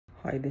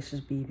Hi, this is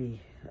BB.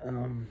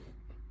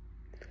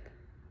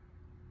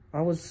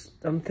 I was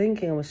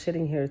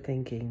sitting here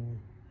thinking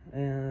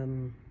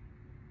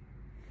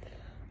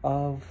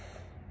of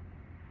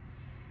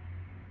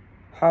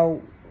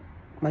how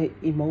my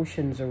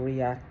emotions are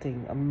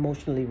reacting, I'm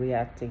emotionally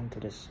reacting to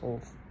this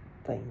whole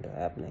thing that's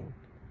happening.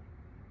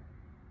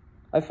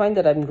 I find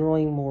that I'm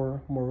growing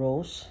more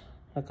morose,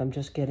 like I'm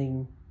just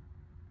getting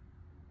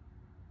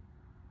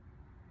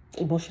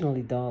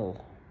emotionally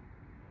dull.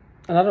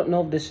 And I don't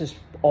know if this is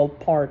all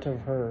part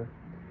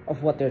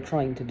of what they're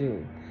trying to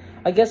do.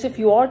 I guess if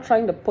you are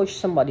trying to push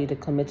somebody to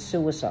commit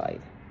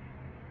suicide,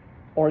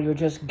 or you're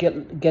just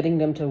getting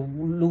them to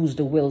lose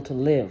the will to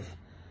live,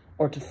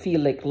 or to feel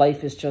like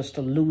life is just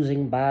a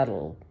losing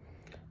battle,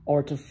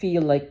 or to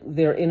feel like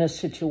they're in a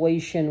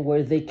situation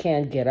where they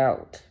can't get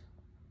out,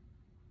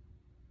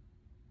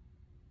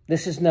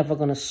 this is never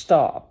going to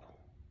stop.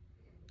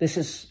 This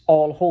is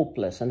all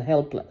hopeless and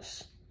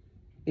helpless.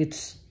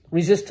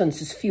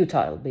 Resistance is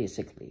futile,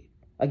 basically,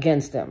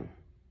 against them.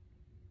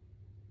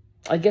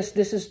 I guess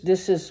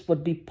this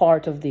would be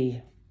part of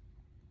the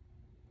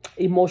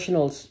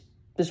emotionals.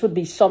 This would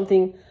be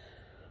something.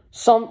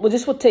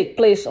 This would take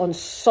place on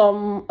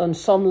some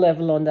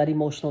level on that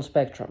emotional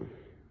spectrum.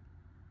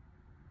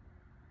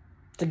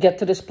 To get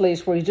to this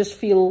place where you just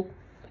feel,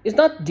 it's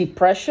not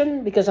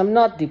depression, because I'm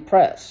not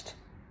depressed.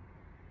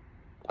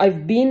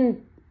 I've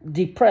been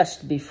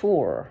depressed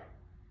before,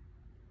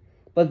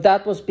 but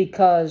that was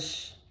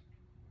because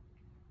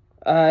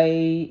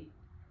I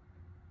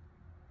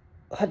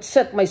had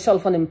set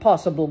myself an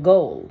impossible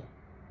goal,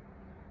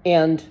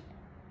 and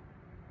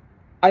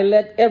I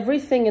let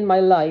everything in my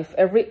life,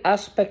 every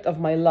aspect of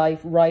my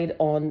life, ride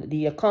on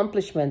the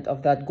accomplishment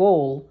of that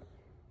goal.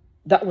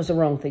 That was the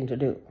wrong thing to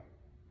do,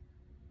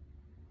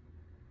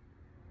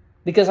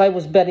 because I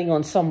was betting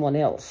on someone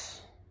else.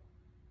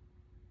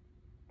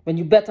 When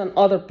you bet on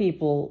other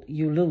people,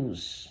 you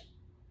lose.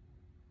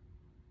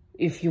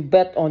 If you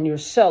bet on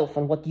yourself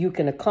and what you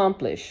can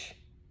accomplish,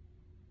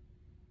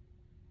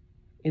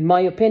 in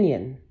my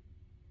opinion,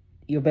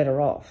 you're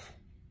better off.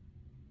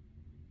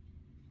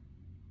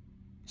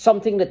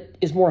 Something that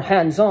is more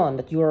hands-on,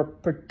 that you are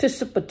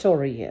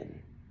participatory in,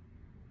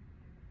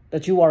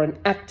 that you are an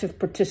active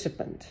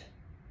participant.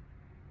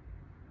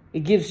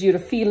 It gives you the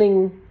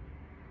feeling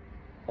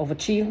of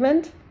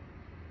achievement,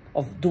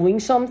 of doing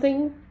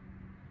something,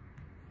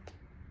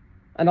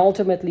 and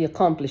ultimately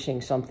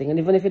accomplishing something. And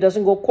even if it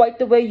doesn't go quite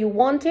the way you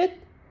want it,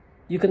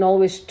 you can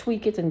always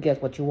tweak it and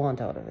get what you want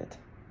out of it.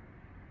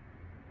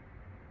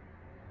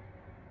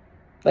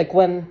 Like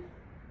when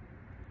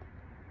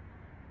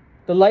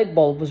the light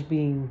bulb was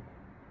being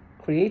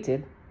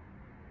created,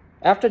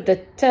 after the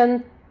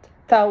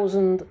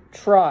 10,000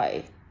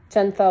 try,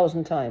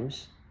 10,000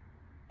 times,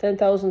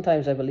 10,000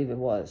 times I believe it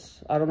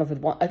was. I don't know if it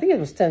was, I think it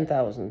was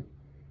 10,000.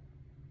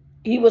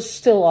 He was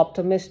still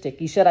optimistic.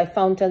 He said, I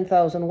found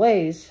 10,000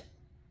 ways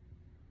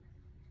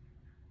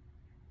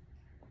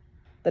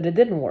that it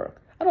didn't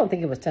work. I don't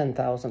think it was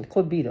 10,000.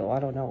 Could be though, I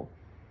don't know.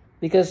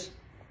 Because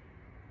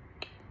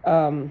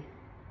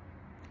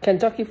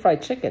Kentucky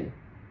Fried Chicken,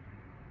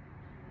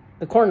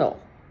 the Colonel,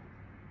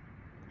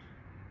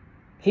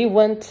 he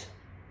went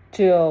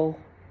to,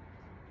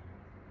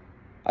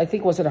 I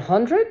think, was it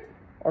 100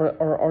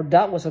 or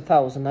that was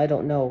 1,000? I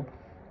don't know.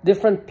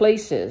 Different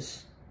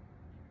places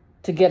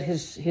to get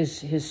his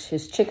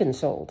chicken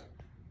sold.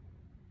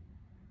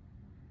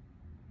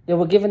 They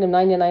were giving him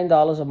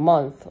 $99 a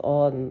month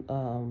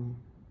on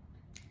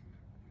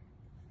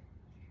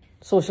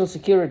Social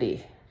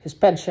Security, his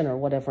pension or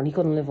whatever, and he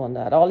couldn't live on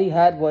that. All he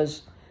had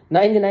was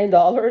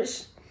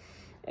 $99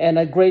 and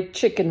a great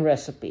chicken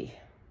recipe.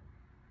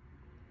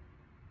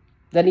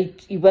 Then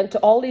he went to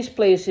all these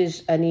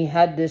places and he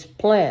had this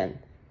plan.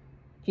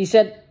 He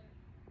said,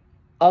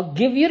 I'll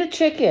give you the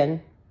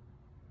chicken,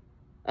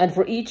 and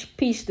for each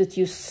piece that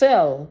you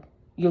sell,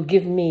 you'll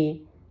give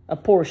me a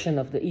portion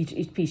of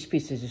each piece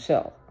that you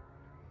sell.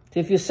 So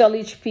if you sell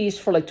each piece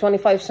for like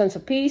 25 cents a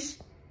piece,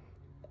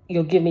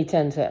 you'll give me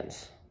 10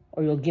 cents,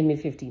 or you'll give me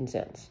 15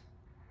 cents.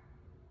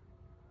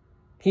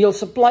 He'll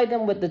supply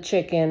them with the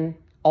chicken.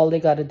 All they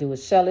got to do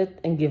is sell it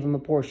and give them a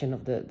portion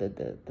of the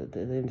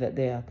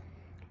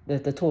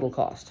total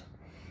cost.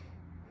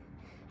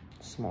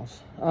 Smalls.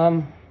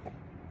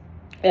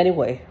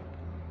 Anyway,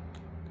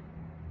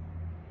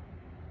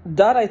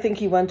 that I think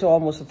he went to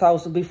almost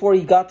 1,000 before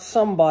he got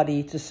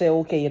somebody to say,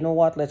 okay, you know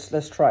what,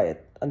 let's try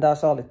it. And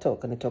that's all it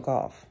took, and it took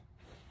off.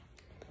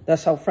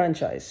 That's how he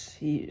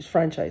is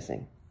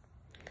franchising.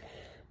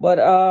 But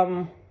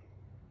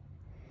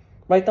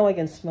right now I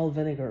can smell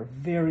vinegar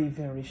very,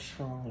 very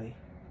strongly.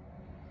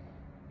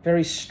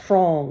 Very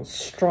strong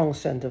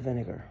scent of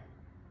vinegar.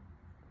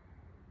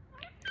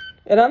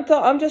 And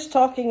I'm just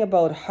talking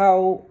about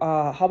how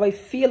I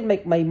feel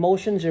like my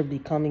emotions are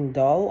becoming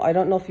dull. I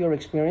don't know if you're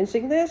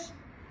experiencing this,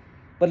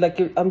 but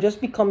like I'm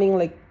just becoming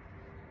like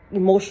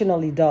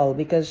emotionally dull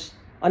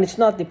and it's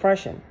not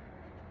depression.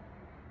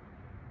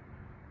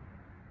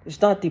 It's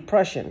not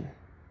depression.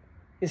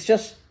 It's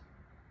just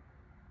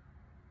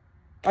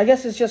I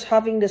guess it's just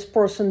having this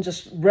person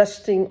just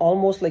resting,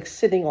 almost like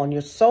sitting on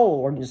your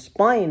soul or your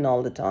spine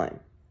all the time.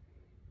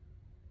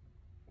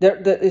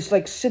 It's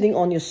like sitting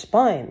on your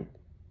spine.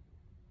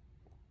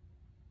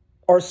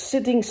 Or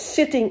sitting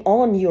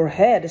on your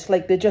head. It's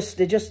like they're just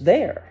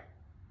there.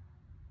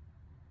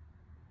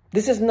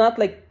 This is not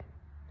like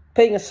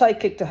paying a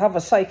psychic to have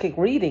a psychic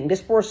reading.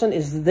 This person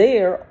is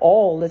there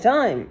all the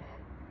time.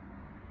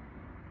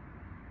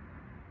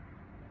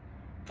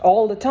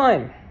 All the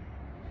time.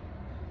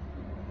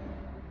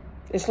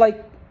 It's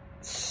like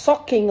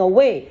sucking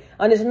away.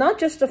 And it's not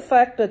just the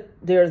fact that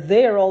they're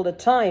there all the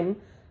time.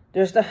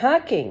 There's the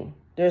hacking.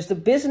 There's the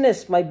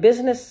business. My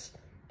business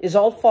is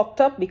all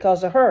fucked up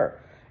because of her.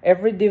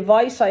 Every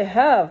device I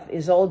have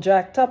is all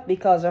jacked up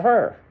because of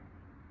her.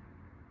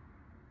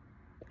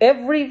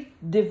 Every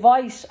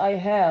device I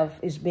have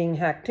is being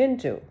hacked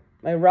into.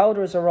 My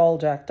routers are all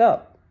jacked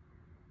up.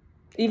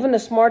 Even the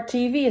smart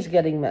TV is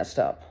getting messed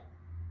up.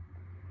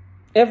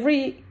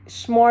 Every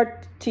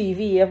smart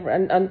TV,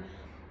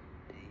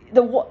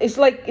 it's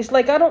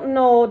like I don't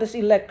know this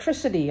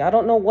electricity. I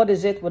don't know what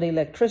is it with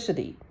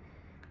electricity.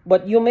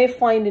 But you may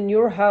find in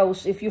your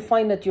house, if you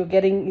find that you're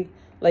getting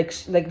like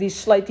these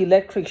slight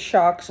electric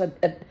shocks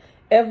at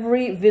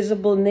every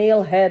visible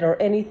nail head or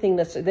anything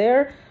that's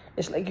there,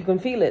 it's like you can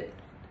feel it.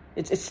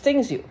 It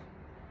stings you.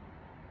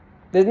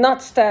 They're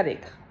not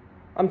static.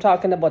 I'm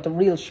talking about the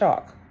real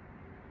shock.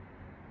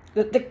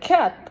 The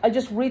cat, I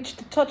just reached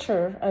to touch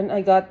her and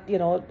I got,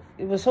 it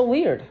was so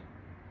weird.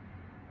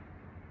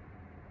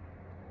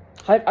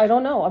 I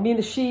don't know. I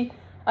mean,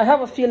 I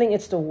have a feeling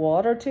it's the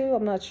water too.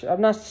 I'm not sure.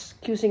 I'm not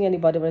accusing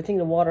anybody, but I think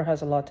the water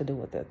has a lot to do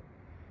with it.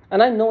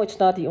 And I know it's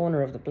not the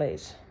owner of the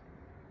place.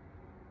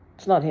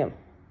 It's not him.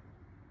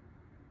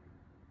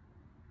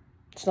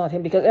 It's not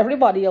him because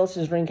everybody else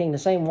is drinking the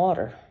same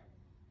water.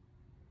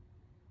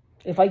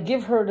 If I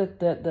give her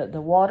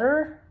the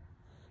water,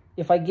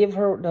 if I give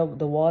her the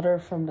water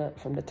from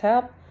the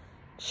tap,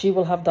 she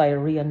will have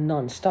diarrhea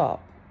nonstop.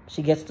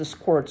 She gets the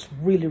squirts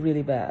really,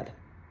 really bad.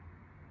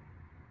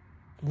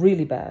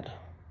 Really bad.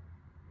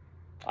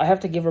 I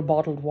have to give her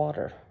bottled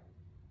water.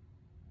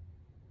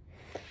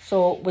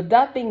 So with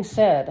that being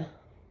said,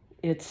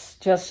 it's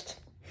just,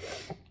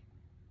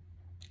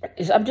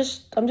 I'm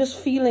just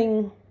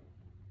feeling,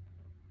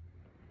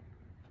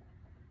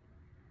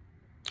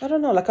 I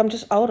don't know, like I'm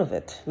just out of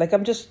it. Like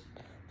I'm just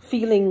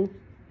feeling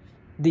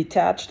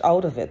detached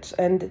out of it.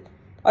 And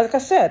like I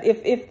said,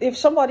 if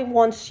somebody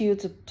wants you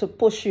to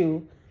push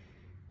you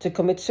to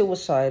commit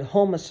suicide,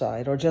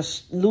 homicide, or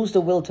just lose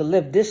the will to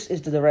live, this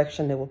is the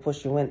direction they will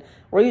push you in.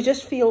 Where you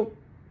just feel,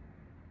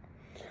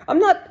 I'm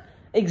not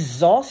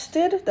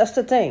exhausted, that's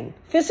the thing.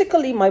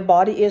 Physically, my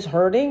body is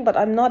hurting, but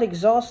I'm not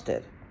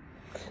exhausted.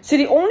 See,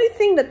 the only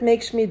thing that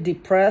makes me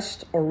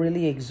depressed or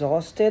really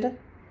exhausted,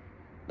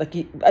 like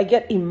I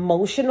get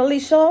emotionally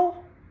so,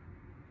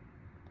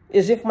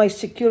 is if my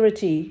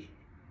security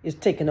is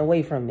taken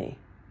away from me.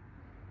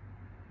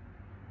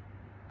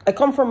 I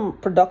come from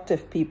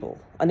productive people,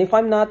 and if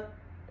I'm not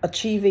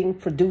achieving,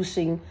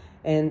 producing,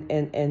 and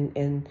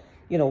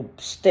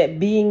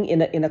being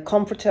in a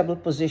comfortable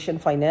position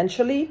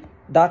financially,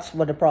 that's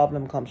where the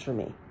problem comes for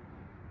me.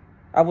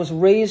 I was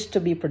raised to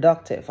be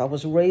productive. I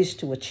was raised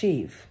to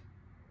achieve.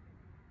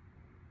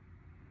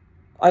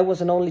 I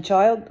was an only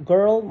child,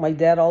 girl. My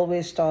dad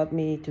always taught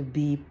me to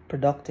be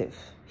productive.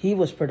 He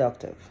was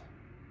productive.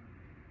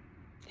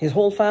 His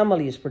whole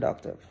family is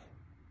productive.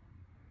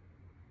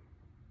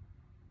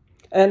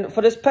 And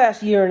for this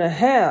past year and a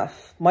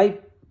half, my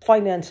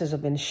finances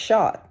have been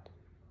shot.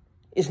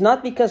 It's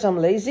not because I'm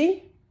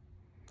lazy.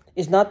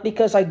 It's not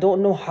because I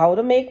don't know how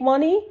to make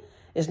money.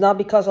 It's not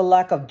because of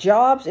lack of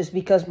jobs. It's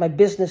because my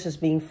business is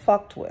being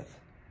fucked with.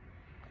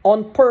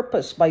 On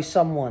purpose by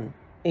someone.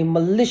 A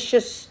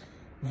malicious,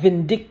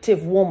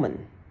 vindictive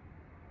woman.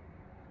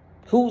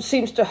 Who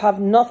seems to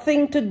have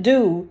nothing to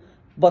do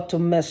but to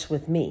mess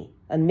with me.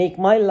 And make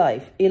my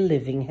life a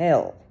living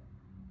hell.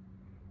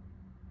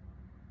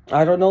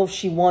 I don't know if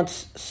she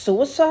wants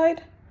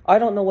suicide. I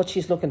don't know what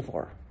she's looking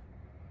for.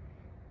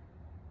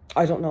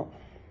 I don't know.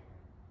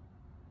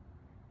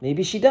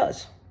 Maybe she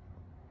does.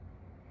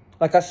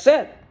 Like I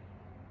said,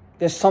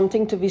 there's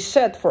something to be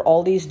said for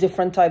all these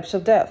different types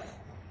of death.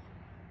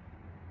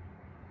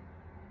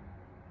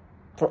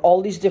 For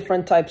all these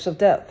different types of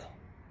death.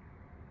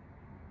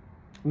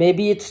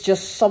 Maybe it's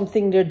just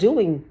something they're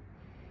doing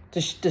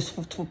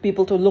for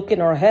people to look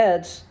in our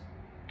heads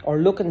or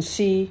look and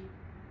see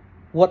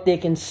what they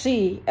can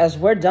see as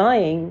we're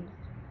dying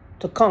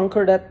to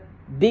conquer that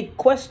big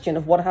question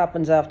of what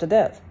happens after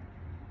death.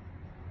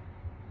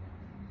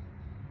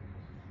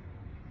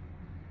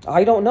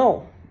 I don't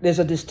know. There's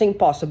a distinct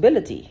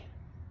possibility.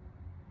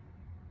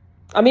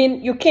 I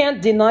mean, you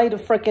can't deny the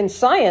freaking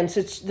science.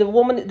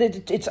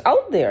 It's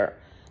out there.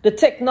 The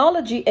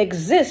technology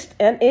exists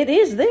and it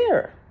is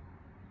there.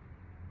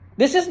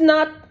 This is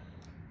not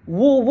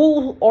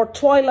woo-woo or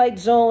Twilight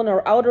Zone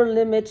or Outer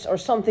Limits or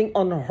something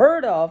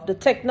unheard of. The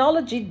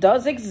technology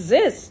does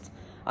exist.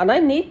 And I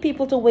need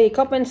people to wake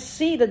up and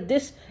see that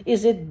this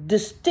is a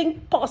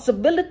distinct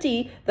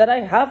possibility, that I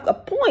have a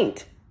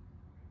point.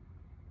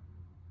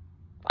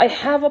 I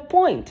have a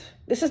point.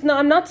 This is not,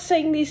 I'm not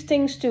saying these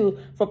things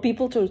for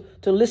people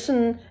to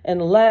listen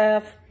and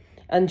laugh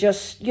and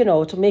just,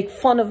 to make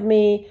fun of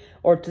me,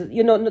 or to,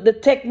 the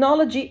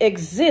technology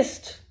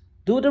exists.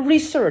 Do the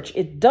research.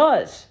 It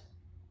does.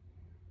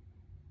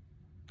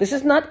 This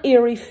is not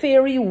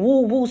airy-fairy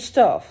woo-woo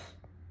stuff.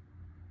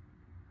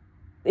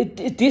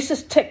 This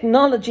is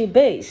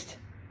technology-based.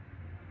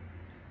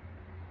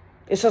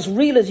 It's as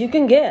real as you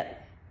can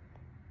get.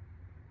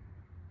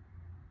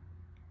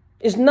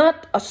 It's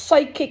not a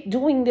psychic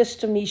doing this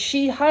to me.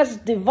 She has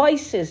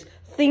devices,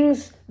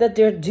 things that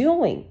they're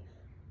doing.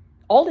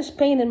 All this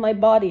pain in my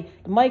body,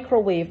 the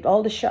microwave,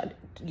 all the shot.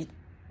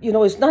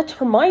 It's not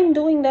her mind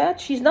doing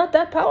that. She's not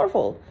that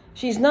powerful.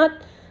 She's not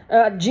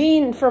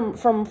Jean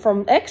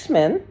from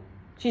X-Men.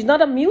 She's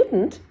not a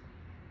mutant.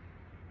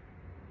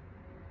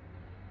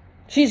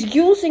 She's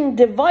using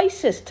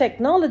devices,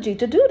 technology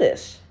to do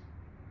this.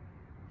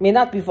 May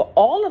not be for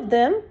all of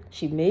them.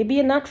 She may be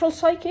a natural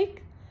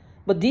psychic.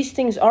 But these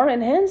things are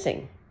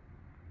enhancing.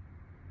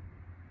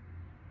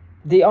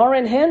 They are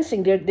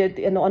enhancing.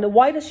 And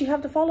why does she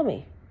have to follow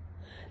me?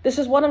 This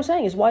is what I'm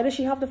saying, is why does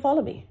she have to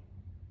follow me?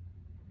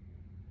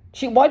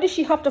 Why does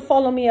she have to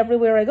follow me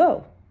everywhere I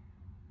go?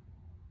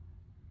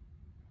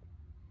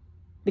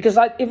 Because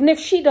even if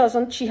she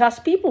doesn't, she has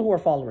people who are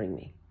following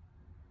me.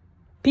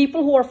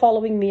 People who are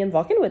following me and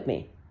walking with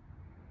me.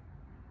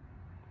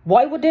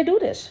 Why would they do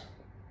this?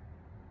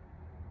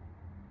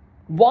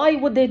 Why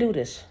would they do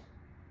this?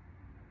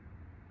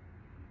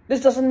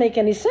 This doesn't make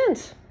any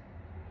sense.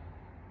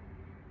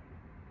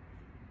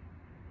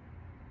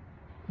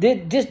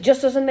 This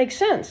just doesn't make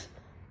sense.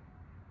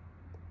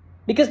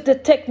 Because the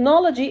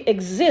technology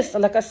exists.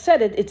 Like I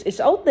said, it's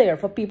out there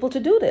for people to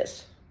do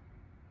this.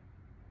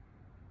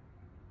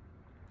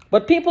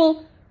 But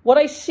people, what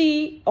I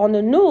see on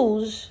the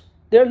news,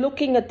 they're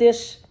looking at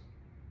this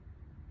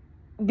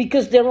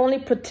because they're only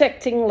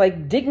protecting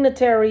like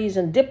dignitaries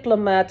and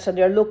diplomats, and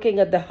they're looking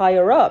at the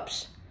higher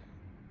ups.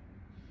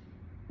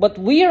 But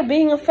we are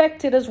being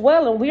affected as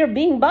well, and we are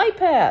being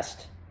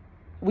bypassed.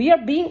 We are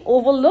being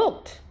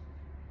overlooked.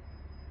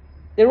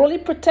 They're only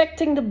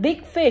protecting the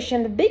big fish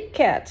and the big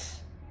cats.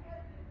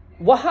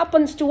 What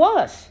happens to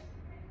us?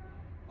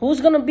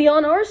 Who's going to be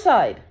on our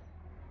side?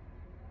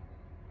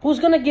 Who's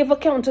going to give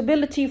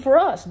accountability for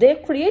us? They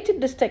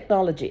created this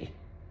technology.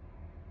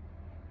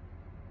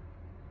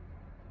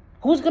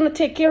 Who's going to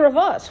take care of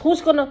us?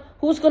 Who's going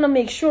to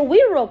make sure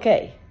we're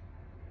okay?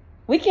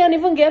 We can't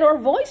even get our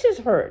voices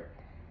heard.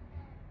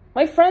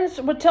 My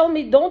friends would tell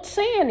me, don't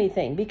say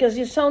anything because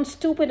you sound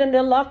stupid and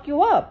they'll lock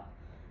you up.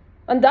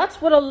 And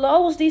that's what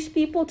allows these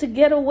people to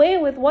get away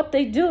with what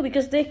they do,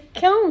 because they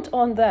count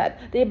on that.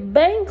 They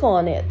bank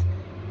on it.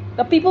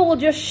 The people will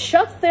just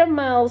shut their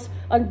mouths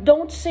and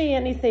don't say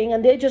anything,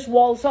 and they just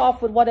waltz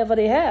off with whatever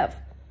they have.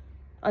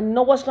 And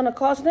know what's going to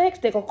cause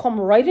next? They're going to come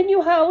right in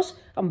your house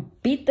and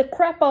beat the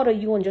crap out of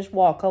you and just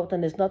walk out,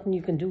 and there's nothing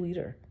you can do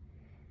either.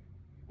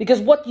 Because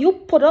what you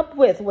put up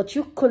with, what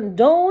you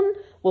condone,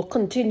 will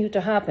continue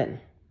to happen.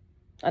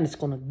 And it's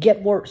going to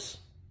get worse.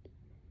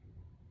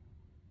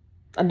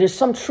 And there's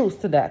some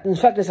truth to that. In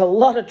fact, there's a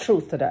lot of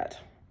truth to that.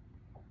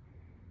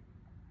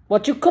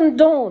 What you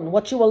condone,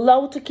 what you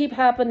allow to keep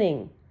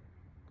happening,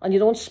 and you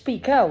don't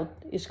speak out,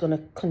 is going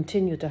to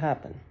continue to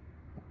happen.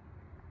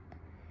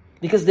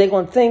 Because they're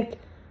going to think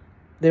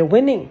they're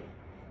winning.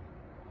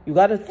 You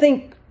got to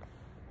think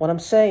what I'm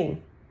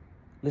saying.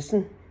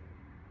 Listen,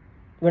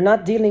 we're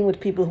not dealing with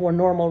people who are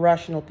normal,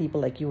 rational people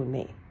like you and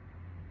me.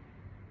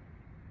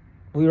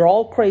 We're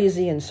all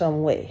crazy in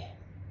some way.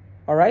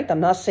 All right? I'm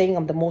not saying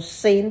I'm the most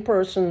sane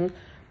person,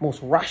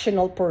 most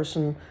rational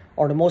person,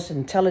 or the most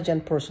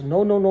intelligent person.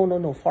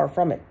 No. Far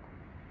from it.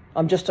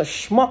 I'm just a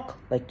schmuck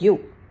like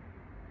you,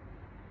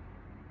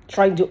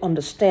 trying to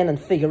understand and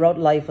figure out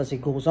life as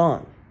it goes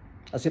on,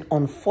 as it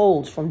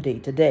unfolds from day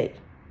to day.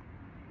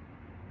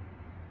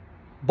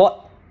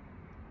 But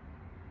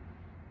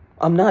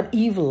I'm not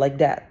evil like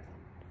that.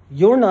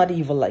 You're not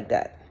evil like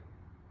that.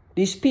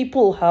 These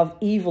people have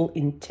evil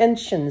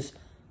intentions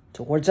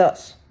towards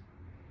us.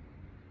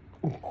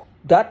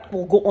 That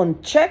will go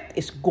unchecked.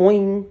 It's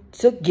going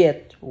to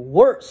get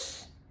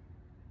worse.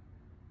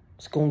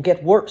 It's going to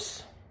get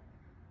worse.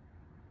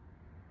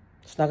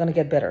 It's not going to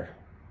get better.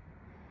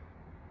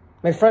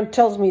 My friend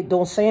tells me,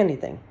 don't say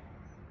anything.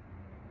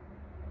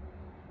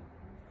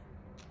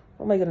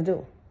 What am I going to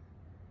do?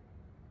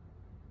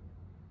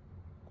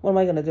 What am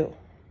I going to do?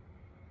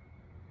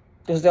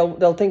 Because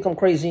they'll think I'm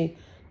crazy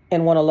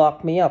and want to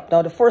lock me up.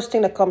 Now, the first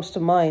thing that comes to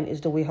mind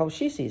is the way how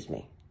she sees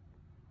me.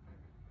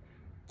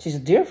 She's a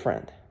dear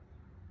friend.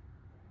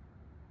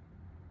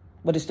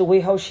 But it's the way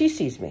how she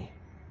sees me.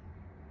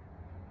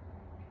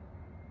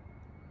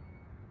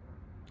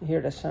 You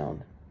hear that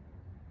sound?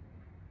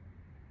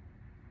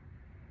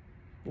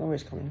 I know where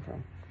it's coming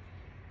from.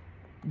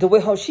 The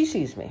way how she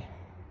sees me.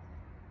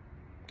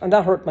 And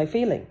that hurt my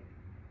feeling.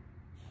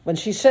 When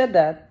she said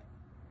that,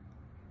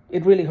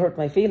 it really hurt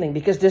my feeling,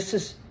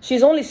 because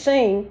she's only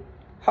saying,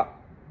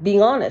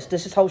 being honest,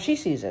 this is how she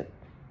sees it.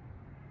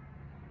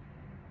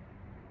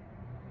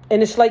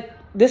 And it's like,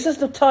 this is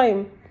the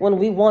time when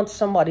we want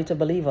somebody to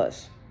believe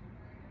us.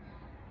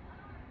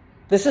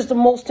 This is the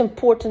most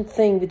important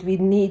thing, that we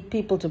need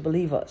people to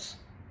believe us,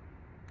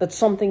 that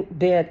something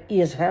bad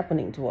is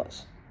happening to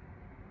us.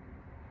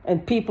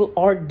 And people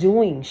are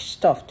doing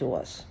stuff to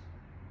us.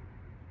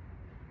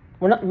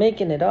 We're not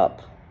making it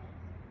up.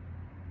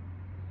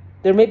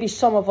 There may be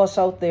some of us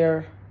out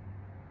there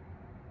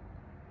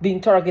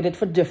being targeted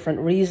for different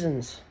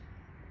reasons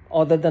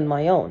other than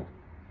my own.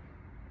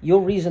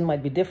 Your reason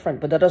might be different,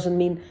 but that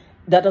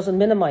doesn't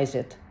minimize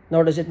it,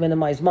 nor does it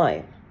minimize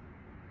mine.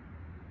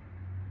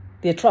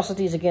 The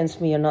atrocities against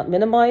me are not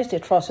minimized. The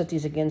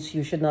atrocities against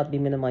you should not be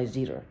minimized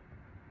either.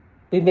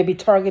 We may be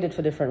targeted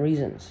for different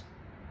reasons.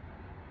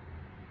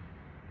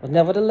 But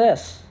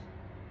nevertheless,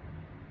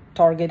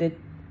 targeted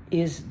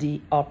is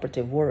the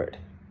operative word.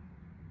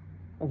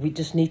 We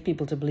just need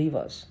people to believe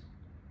us.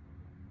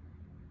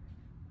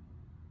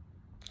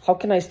 How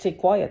can I stay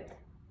quiet?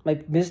 My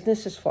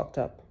business is fucked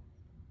up.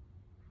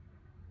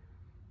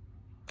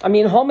 I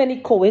mean, how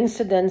many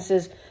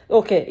coincidences?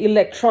 Okay,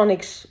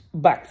 electronics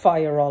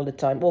backfire all the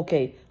time.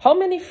 Okay, how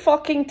many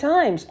fucking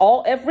times?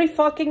 Every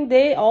fucking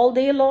day, all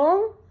day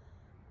long?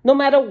 No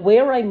matter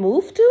where I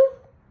move to?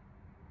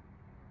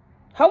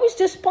 How is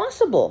this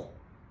possible?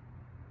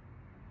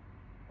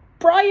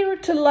 Prior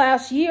to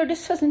last year,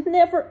 this has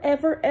never,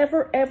 ever,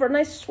 ever, ever, and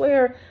I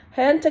swear,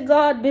 hand to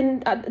God,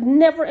 been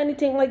never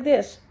anything like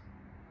this.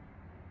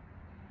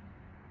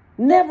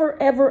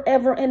 Never, ever,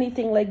 ever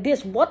anything like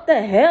this. What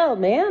the hell,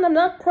 man? I'm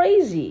not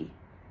crazy.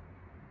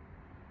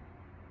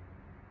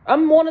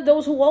 I'm one of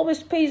those who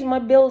always pays my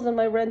bills and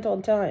my rent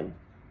on time.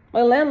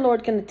 My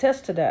landlord can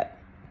attest to that.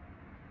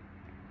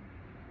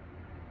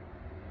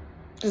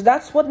 Because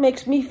that's what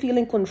makes me feel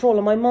in control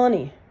of my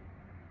money.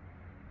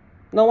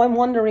 Now I'm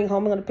wondering how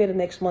I'm going to pay the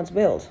next month's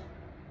bills.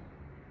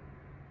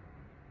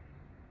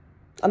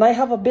 And I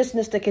have a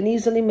business that can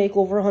easily make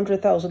over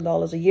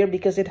 $100,000 a year,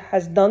 because it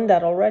has done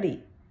that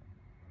already.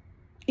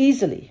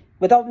 Easily,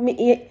 without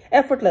me,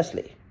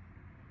 effortlessly.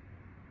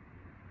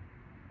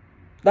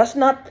 That's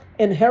not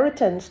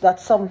inheritance.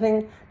 That's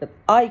something that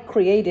I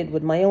created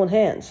with my own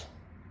hands,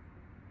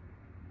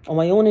 on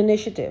my own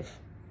initiative.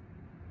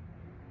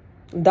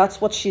 And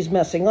that's what she's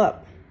messing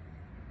up.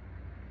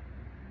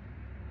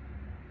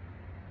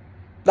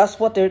 That's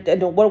what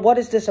what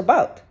is this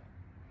about?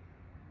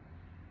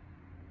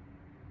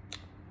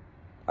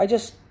 I'm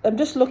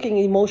just looking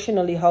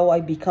emotionally how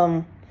I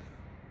become.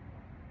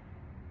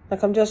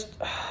 Like, I was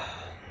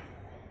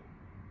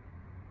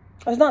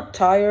not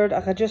tired.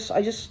 I just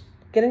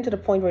getting to the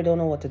point where I don't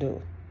know what to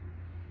do.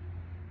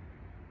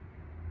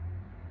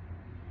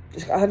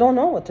 I don't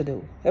know what to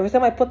do. Every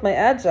time I put my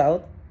ads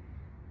out,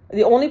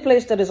 the only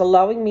place that is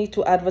allowing me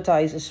to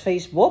advertise is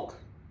Facebook.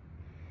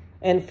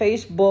 And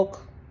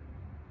Facebook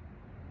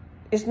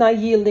is not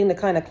yielding the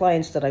kind of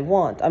clients that I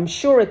want. I'm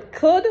sure it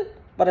could,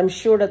 but I'm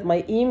sure that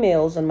my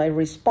emails and my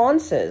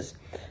responses,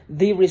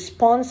 the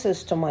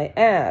responses to my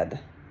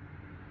ad,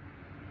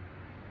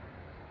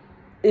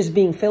 is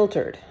being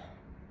filtered.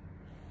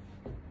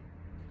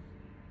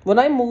 When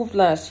I moved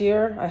last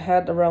year, I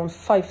had around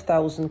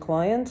 5,000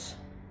 clients.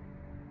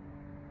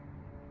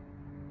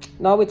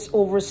 Now it's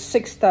over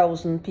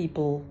 6,000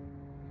 people,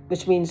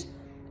 which means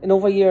in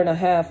over a year and a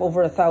half,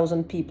 over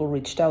 1,000 people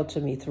reached out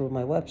to me through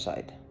my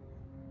website.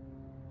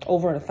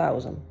 Over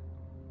 1,000.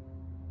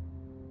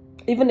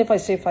 Even if I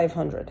say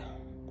 500,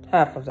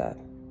 half of that.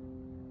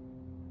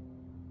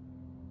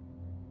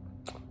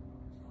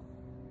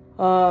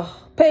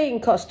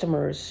 Paying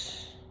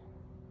customers,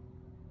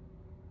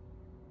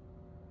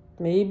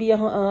 maybe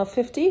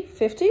 50.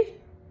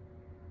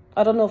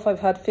 I don't know if I've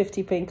had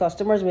 50 paying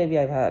customers. Maybe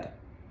I've had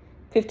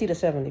 50 to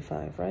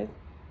 75, right?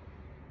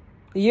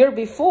 The year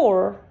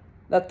before,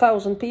 that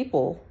 1,000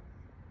 people,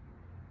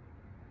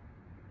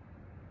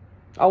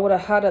 I would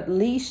have had at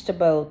least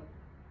about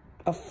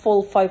a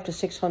full 500 to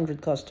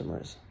 600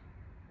 customers.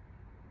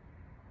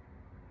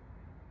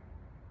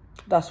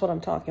 That's what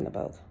I'm talking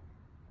about.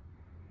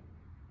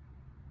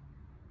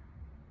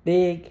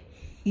 Big,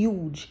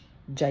 huge,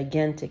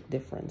 gigantic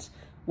difference.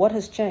 What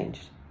has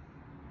changed?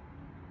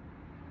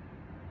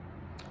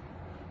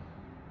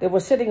 They were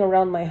sitting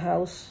around my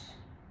house.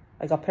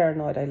 I got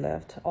paranoid. I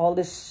left. All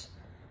this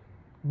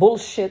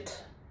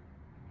bullshit.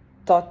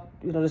 Thought,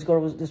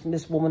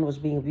 this woman was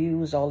being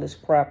abused. All this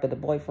crap with the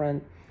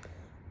boyfriend.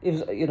 It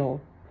was,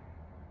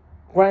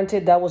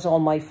 granted, that was all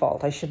my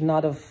fault. I should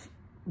not have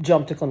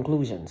jumped to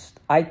conclusions.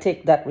 I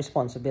take that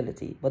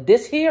responsibility. But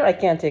this here, I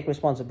can't take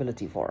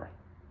responsibility for.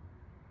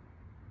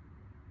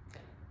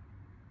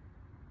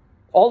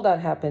 All that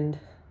happened.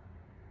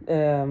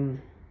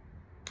 Being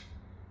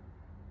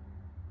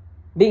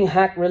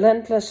hacked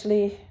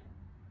relentlessly.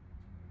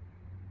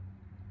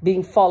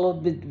 Being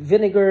followed with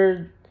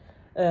vinegar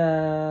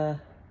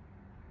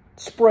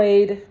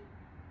sprayed.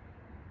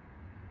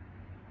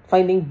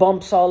 Finding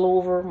bumps all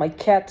over. My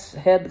cat's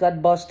head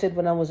got busted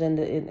when I was in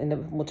the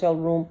motel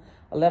room.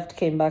 I left,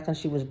 came back, and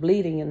she was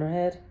bleeding in her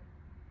head.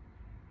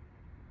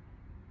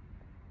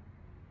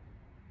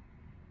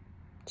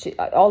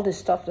 All this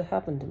stuff that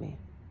happened to me.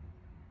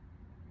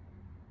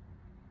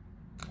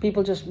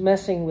 People just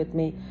messing with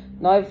me.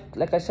 Now,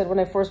 like I said, when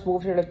I first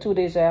moved here, like 2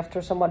 days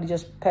after, somebody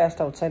just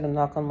passed outside and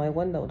knocked on my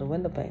window, the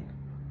window pane.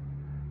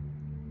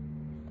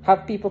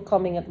 Have people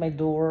coming at my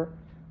door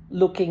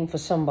looking for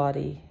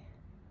somebody.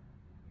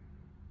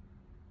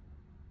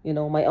 You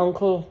know, my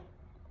uncle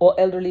or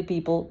elderly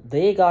people,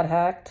 they got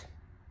hacked.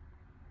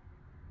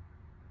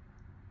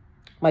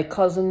 My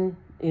cousin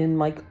in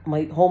my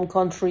home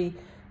country,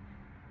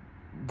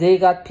 they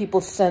got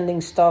people sending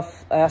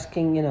stuff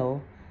asking, you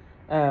know,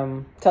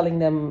 telling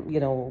them, you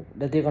know,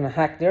 that they're going to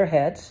hack their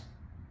heads.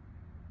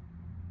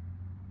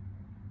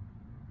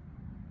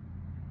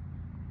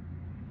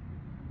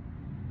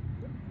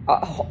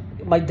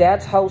 My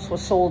dad's house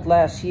was sold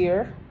last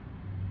year.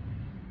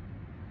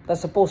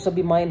 That's supposed to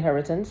be my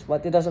inheritance,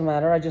 but it doesn't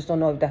matter. I just don't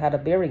know if they had a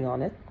bearing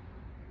on it.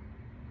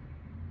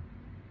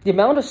 The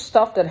amount of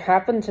stuff that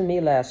happened to me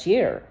last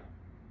year,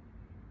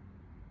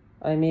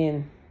 I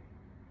mean,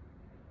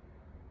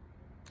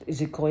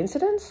 is it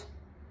coincidence?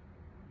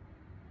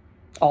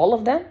 All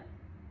of them?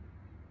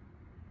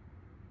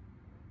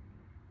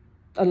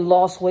 And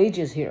lost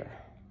wages here.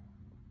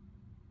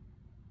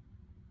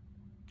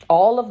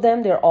 All of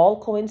them, they're all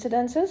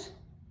coincidences?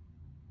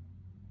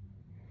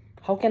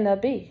 How can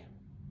that be?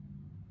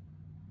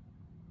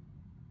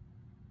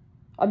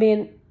 I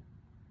mean,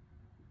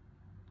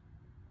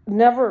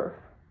 never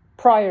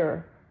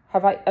prior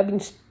have I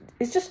mean,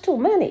 it's just too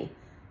many.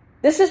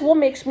 This is what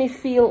makes me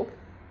feel,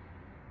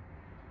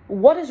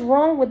 what is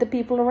wrong with the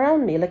people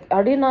around me? Like,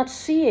 are they not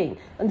seeing?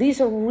 And these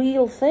are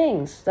real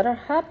things that are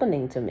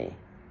happening to me.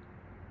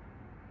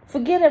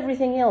 Forget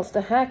everything else,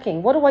 the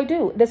hacking. What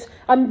do?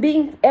 I'm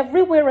being,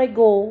 everywhere I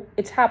go,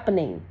 it's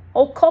happening.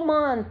 Oh, come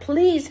on,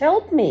 please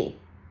help me.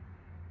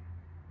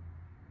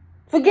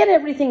 Forget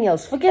everything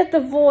else. Forget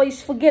the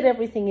voice. Forget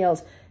everything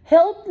else.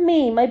 Help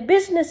me. My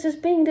business is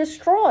being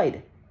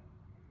destroyed.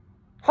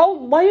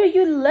 Why are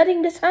you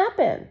letting this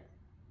happen?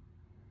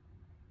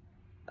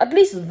 At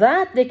least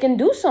that they can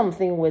do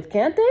something with,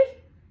 can't they?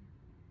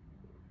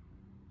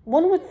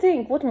 One would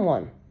think, wouldn't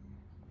one?